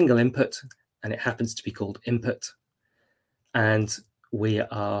a single input, and it happens to be called input. And we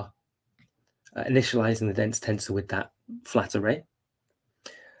are initializing the dense tensor with that flat array.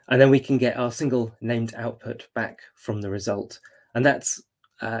 And then we can get our single named output back from the result. And that's,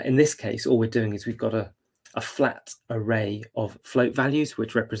 in this case, all we're doing is we've got a flat array of float values,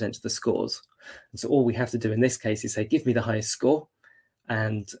 which represents the scores. And so all we have to do in this case is say, give me the highest score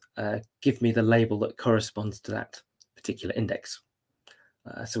and give me the label that corresponds to that particular index.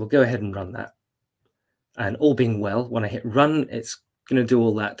 So we'll go ahead and run that. And all being well, when I hit run, it's going to do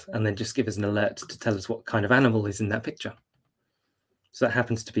all that and then just give us an alert to tell us what kind of animal is in that picture. So that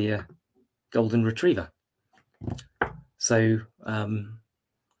happens to be a golden retriever. So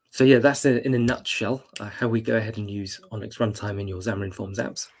yeah, that's in a nutshell how we go ahead and use ONNX Runtime in your Xamarin Forms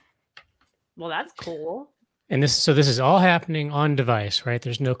apps. Well, that's cool. And this is all happening on device, right?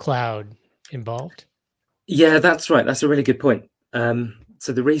 There's no cloud involved. Yeah, that's right. That's a really good point.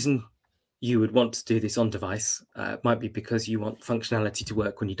 So the reason you would want to do this on device might be because you want functionality to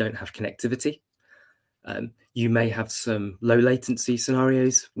work when you don't have connectivity. You may have some low latency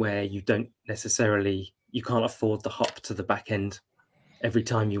scenarios where you can't afford the hop to the back end every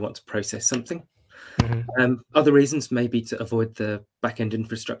time you want to process something. Mm-hmm. Other reasons may be to avoid the back-end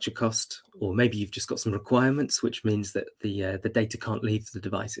infrastructure cost, or maybe you've just got some requirements, which means that the data can't leave the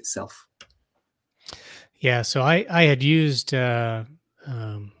device itself. Yeah, so I had used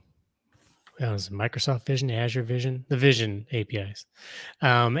Microsoft Vision, Azure Vision, the Vision APIs.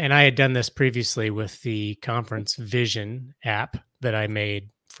 And I had done this previously with the Conference Vision app that I made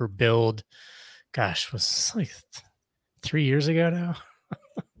for build, gosh, was like 3 years ago now.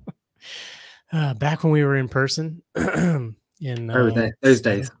 Back when we were in person. Those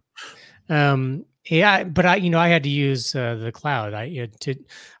days. Yeah, but I had to use the cloud.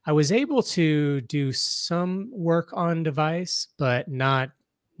 I was able to do some work on device, but not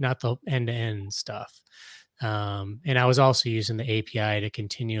the end-to-end stuff. And I was also using the API to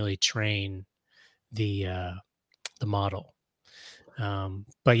continually train the model.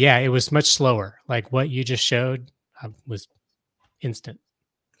 But yeah, it was much slower. Like what you just showed was instant.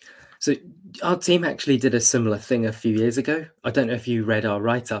 So our team actually did a similar thing a few years ago. I don't know if you read our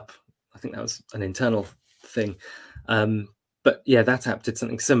write-up. I think that was an internal thing. But yeah, that app did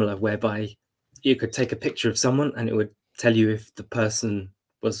something similar whereby you could take a picture of someone and it would tell you if the person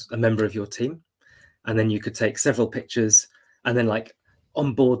was a member of your team. And then you could take several pictures and then like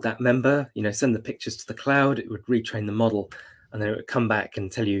onboard that member, send the pictures to the cloud. It would retrain the model and then it would come back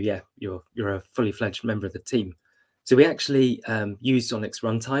and tell you, yeah, you're a fully fledged member of the team. So we actually used ONNX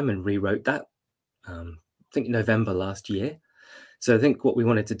Runtime and rewrote that, I think November last year. So I think what we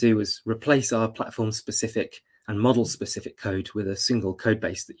wanted to do was replace our platform-specific and model-specific code with a single code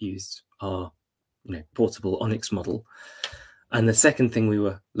base that used our portable ONNX model. And the second thing we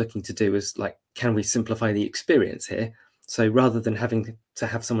were looking to do was like, can we simplify the experience here? So rather than having to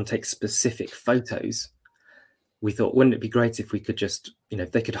have someone take specific photos, we thought, wouldn't it be great if we could just,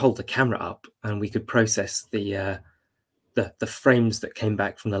 if they could hold the camera up and we could process the frames that came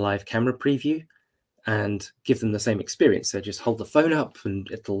back from the live camera preview and give them the same experience. So just hold the phone up and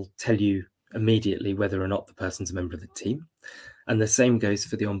it'll tell you immediately whether or not the person's a member of the team. And the same goes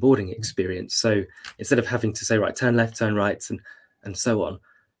for the onboarding experience. So instead of having to say, right, turn left, turn right, and so on,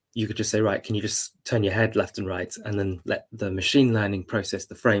 you could just say, right, can you just turn your head left and right, and then let the machine learning process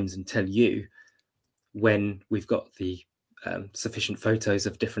the frames and tell you when we've got the sufficient photos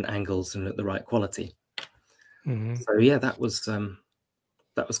of different angles and at the right quality. So yeah, that was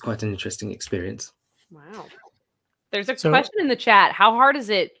quite an interesting experience. Wow. There's a question in the chat. How hard is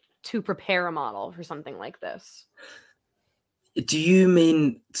it to prepare a model for something like this? Do you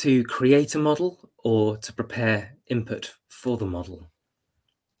mean to create a model or to prepare input for the model?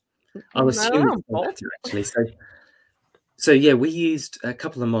 I'll assume that, actually. So yeah, we used a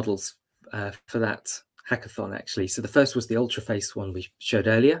couple of models for that hackathon, actually. So the first was the ultraface one we showed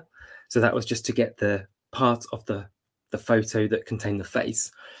earlier. So that was just to get the part of the photo that contained the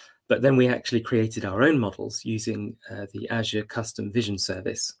face. But then we actually created our own models using the Azure Custom Vision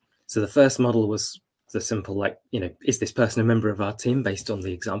Service. So the first model was the simple, like, is this person a member of our team based on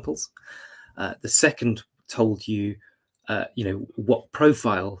the examples? The second told you, what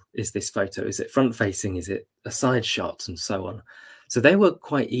profile is this photo? Is it front facing? Is it a side shot? And so on. So they were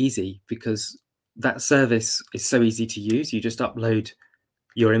quite easy because that service is so easy to use. You just upload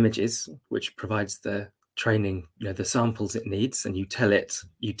your images, which provides the training, the samples it needs, and you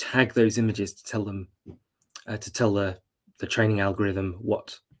tag those images to tell them, to tell the training algorithm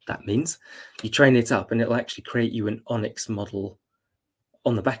what that means. You train it up and it'll actually create you an ONNX model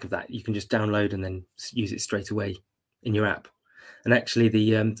on the back of that. You can just download and then use it straight away in your app. And actually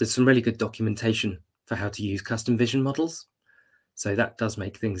there's some really good documentation for how to use custom vision models. So that does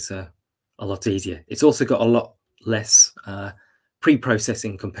make things a lot easier. It's also got a lot less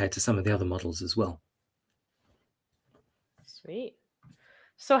pre-processing compared to some of the other models as well. Sweet.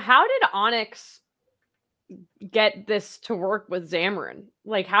 So how did ONNX get this to work with Xamarin?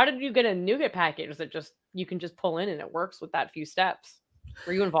 Like, how did you get a NuGet package? Is it just you can just pull in and it works with that few steps?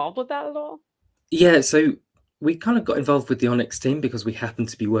 Were you involved with that at all? Yeah, so we kind of got involved with the ONNX team because we happened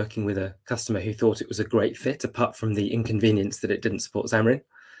to be working with a customer who thought it was a great fit, apart from the inconvenience that it didn't support Xamarin.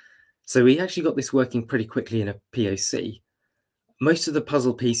 So we actually got this working pretty quickly in a POC. Most of the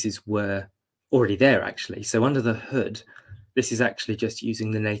puzzle pieces were already there, actually. So under the hood, this is actually just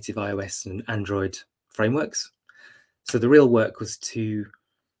using the native iOS and Android frameworks. So the real work was to,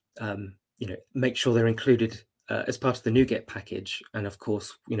 make sure they're included as part of the NuGet package, and of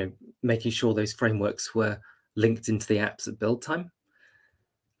course, making sure those frameworks were linked into the apps at build time.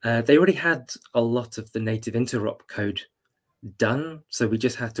 They already had a lot of the native interop code done, so we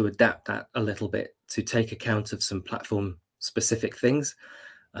just had to adapt that a little bit to take account of some platform specific things.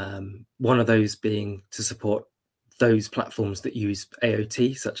 One of those being to support those platforms that use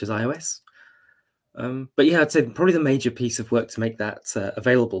AOT, such as iOS. But yeah, I'd say probably the major piece of work to make that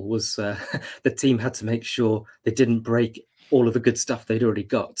available was the team had to make sure they didn't break all of the good stuff they'd already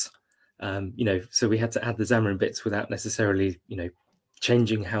got. So we had to add the Xamarin bits without necessarily,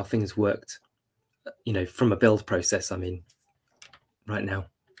 changing how things worked, from a build process, right now.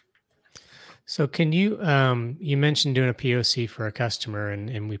 So can you, you mentioned doing a POC for a customer,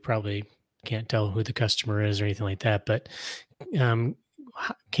 and we probably can't tell who the customer is or anything like that, but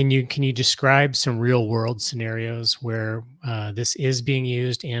can you describe some real world scenarios where this is being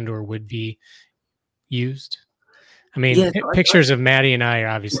used and or would be used? Pictures of Maddy and I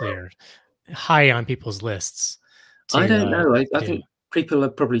obviously are high on people's lists. I don't know. I think people are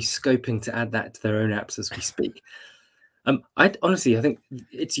probably scoping to add that to their own apps as we speak. I think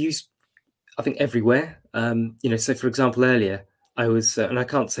it's used, everywhere. So for example, earlier I was, and I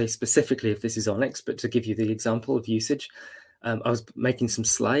can't say specifically if this is ONNX, but to give you the example of usage, I was making some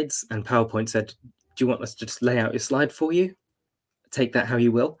slides and PowerPoint said, do you want us to just lay out your slide for you? Take that how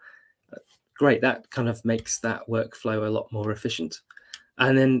you will. Great, that kind of makes that workflow a lot more efficient.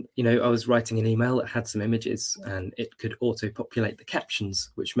 And then, I was writing an email that had some images and it could auto-populate the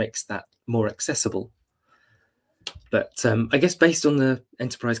captions, which makes that more accessible. But I guess based on the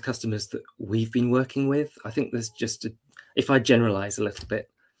enterprise customers that we've been working with, I think there's just, if I generalize a little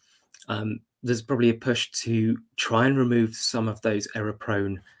bit, there's probably a push to try and remove some of those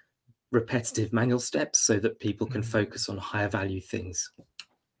error-prone repetitive manual steps so that people can focus on higher value things.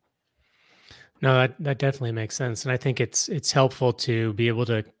 No, that definitely makes sense. And I think it's helpful to be able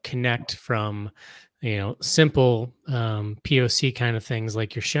to connect from simple POC kind of things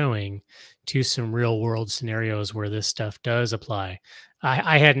like you're showing to some real world scenarios where this stuff does apply.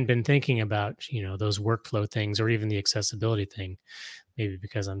 I hadn't been thinking about, those workflow things or even the accessibility thing, maybe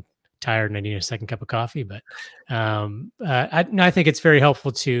because I'm tired and I need a second cup of coffee. But I think it's very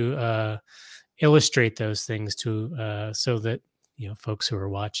helpful to illustrate those things so that, folks who are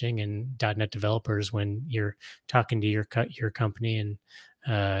watching and .NET developers, when you're talking to your company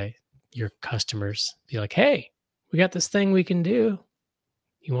and your customers, be like, hey, we got this thing we can do.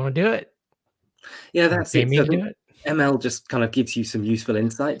 You want to do it? Yeah, that's it. Me to do it. ML just kind of gives you some useful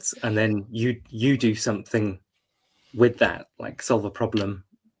insights, and then you do something with that, like solve a problem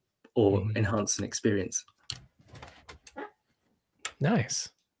or enhance an experience. Nice.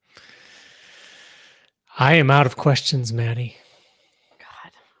 I am out of questions, Maddy.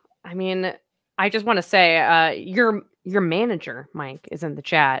 God, I mean, I just want to say, your manager, Mike, is in the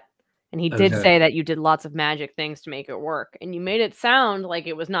chat. And he did say that you did lots of magic things to make it work. And you made it sound like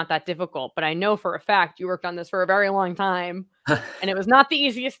it was not that difficult. But I know for a fact you worked on this for a very long time. And it was not the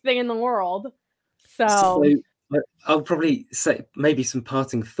easiest thing in the world. So I'll probably say maybe some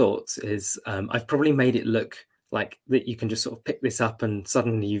parting thoughts is I've probably made it look like that you can just sort of pick this up and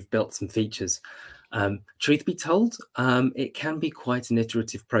suddenly you've built some features. Truth be told, it can be quite an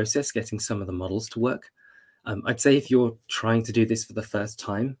iterative process getting some of the models to work. I'd say if you're trying to do this for the first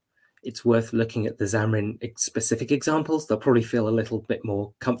time, it's worth looking at the Xamarin specific examples. They'll probably feel a little bit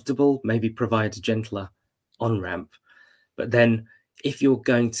more comfortable, maybe provide a gentler on-ramp. But then if you're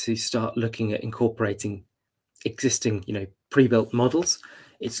going to start looking at incorporating existing, pre-built models,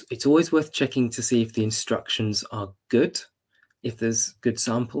 it's always worth checking to see if the instructions are good, if there's good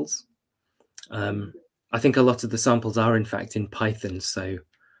samples. I think a lot of the samples are in fact in Python, so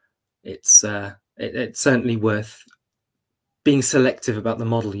it's certainly worth being selective about the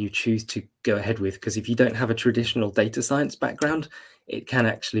model you choose to go ahead with, because if you don't have a traditional data science background, it can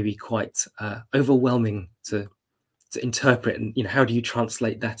actually be quite overwhelming to interpret. And how do you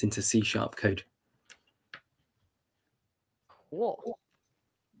translate that into C# code? Cool.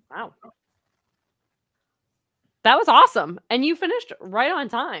 Wow. That was awesome. And you finished right on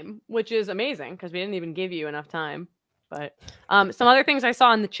time, which is amazing because we didn't even give you enough time. But some other things I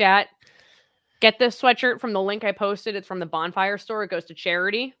saw in the chat. Get this sweatshirt from the link I posted. It's from the Bonfire store. It goes to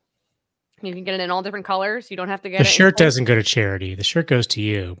charity. You can get it in all different colors. You don't have to get it. The shirt doesn't go to charity. The shirt goes to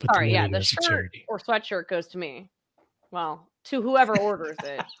you. But sorry, yeah, the shirt or sweatshirt goes to me. Well, to whoever orders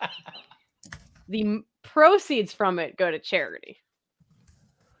it. The proceeds from it go to charity.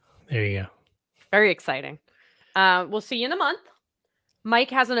 There you go. Very exciting. We'll see you in a month.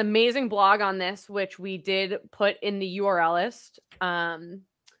 Mike has an amazing blog on this, which we did put in the URL list.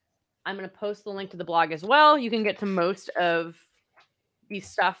 I'm going to post the link to the blog as well. You can get to most of the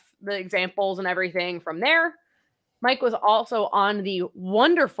stuff, the examples and everything from there. Mike was also on the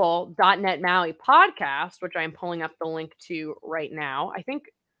wonderful .NET MAUI podcast, which I'm pulling up the link to right now. I think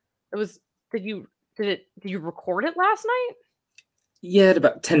it was, did you record it last night? Yeah, at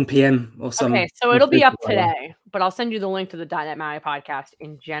about 10 p.m. or something. Okay, so it'll be up today, but I'll send you the link to the .NET MAUI podcast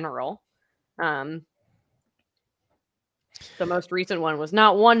in general. The most recent one was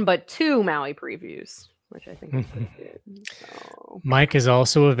not one, but 2 MAUI previews, which I think is pretty good. So. Mike is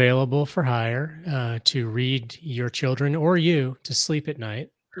also available for hire to read your children or you to sleep at night.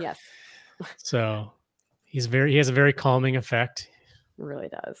 Yes. So he has a very calming effect. It really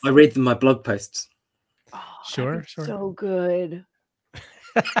does. I read my blog posts. Oh, sure. So good.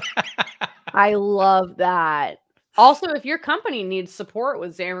 I love that. Also, if your company needs support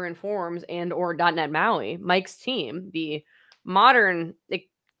with Xamarin Forms and or .NET MAUI, Mike's team, the modern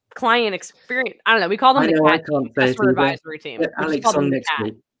client experience, I don't know, we call them the customer advisory team. Alex on next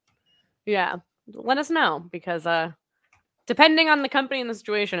week. Yeah, let us know because depending on the company and the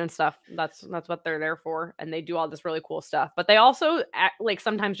situation and stuff, that's what they're there for, and they do all this really cool stuff. But they also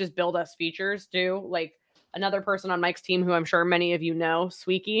sometimes just build us features too. Like another person on Mike's team, who I'm sure many of you know,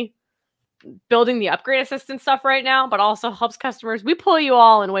 Sweeky, building the upgrade assistant stuff right now, but also helps customers. We pull you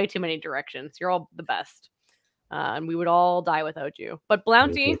all in way too many directions. You're all the best. And we would all die without you. But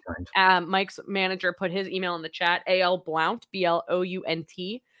Blounty, Mike's manager, put his email in the chat, ALBlount,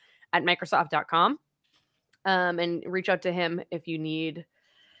 BLOUNT, at Microsoft.com. And reach out to him if you need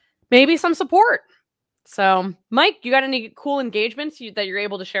maybe some support. So, Mike, you got any cool engagements that you're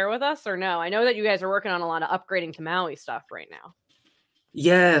able to share with us or no? I know that you guys are working on a lot of upgrading to MAUI stuff right now.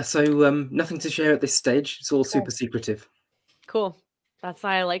 Yeah, so nothing to share at this stage. It's all super secretive. Cool. That's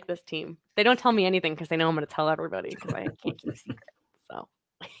why I like this team. They don't tell me anything because they know I'm going to tell everybody because I can't keep a secret. So,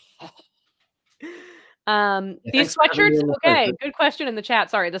 These sweatshirts, okay, good question in the chat.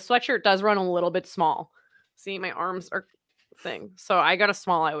 Sorry, the sweatshirt does run a little bit small. See, my arms are thing. So I got a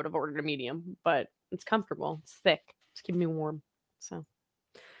small. I would have ordered a medium, but it's comfortable. It's thick. It's keeping me warm. So,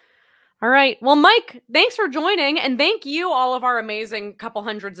 all right. Well, Mike, thanks for joining. And thank you, all of our amazing couple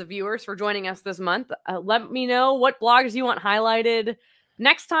hundreds of viewers, for joining us this month. Let me know what blogs you want highlighted.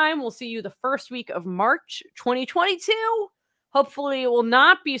 Next time, we'll see you the first week of March 2022. Hopefully, it will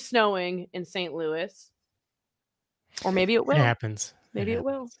not be snowing in St. Louis. Or maybe it will. It happens. Maybe it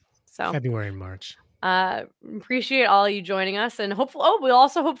will. So February and March. Appreciate all of you joining us. And hopefully, we'll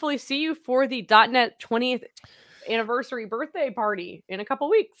also hopefully see you for the .NET 20th anniversary birthday party in a couple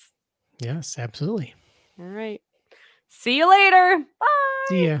weeks. Yes, absolutely. All right. See you later. Bye.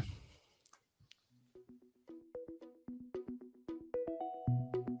 See ya.